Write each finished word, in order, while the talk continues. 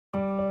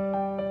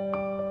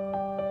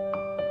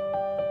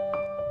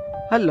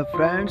Hello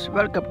friends,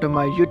 welcome to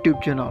my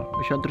YouTube channel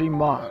Mission 3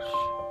 Mars.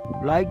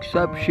 Like,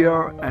 sub,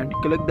 share and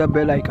click the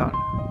bell icon.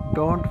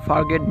 Don't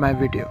forget my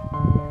video.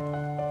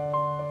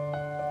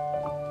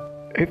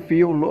 If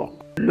you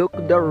look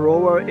the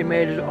rover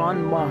image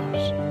on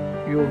Mars,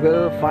 you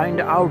will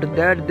find out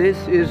that this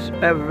is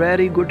a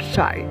very good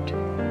site.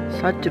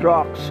 Such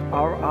rocks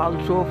are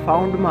also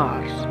found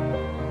Mars.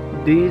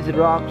 These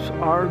rocks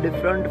are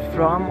different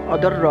from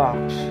other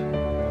rocks.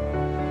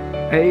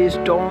 A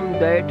stone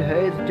that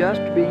has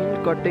just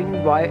been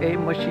cutting by a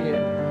machine.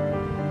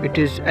 It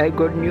is a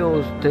good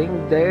news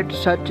thing that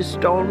such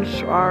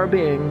stones are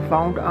being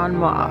found on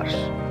Mars.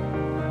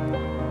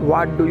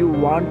 What do you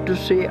want to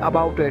say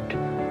about it?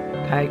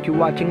 Thank you for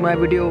watching my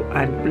video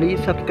and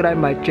please subscribe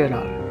my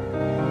channel.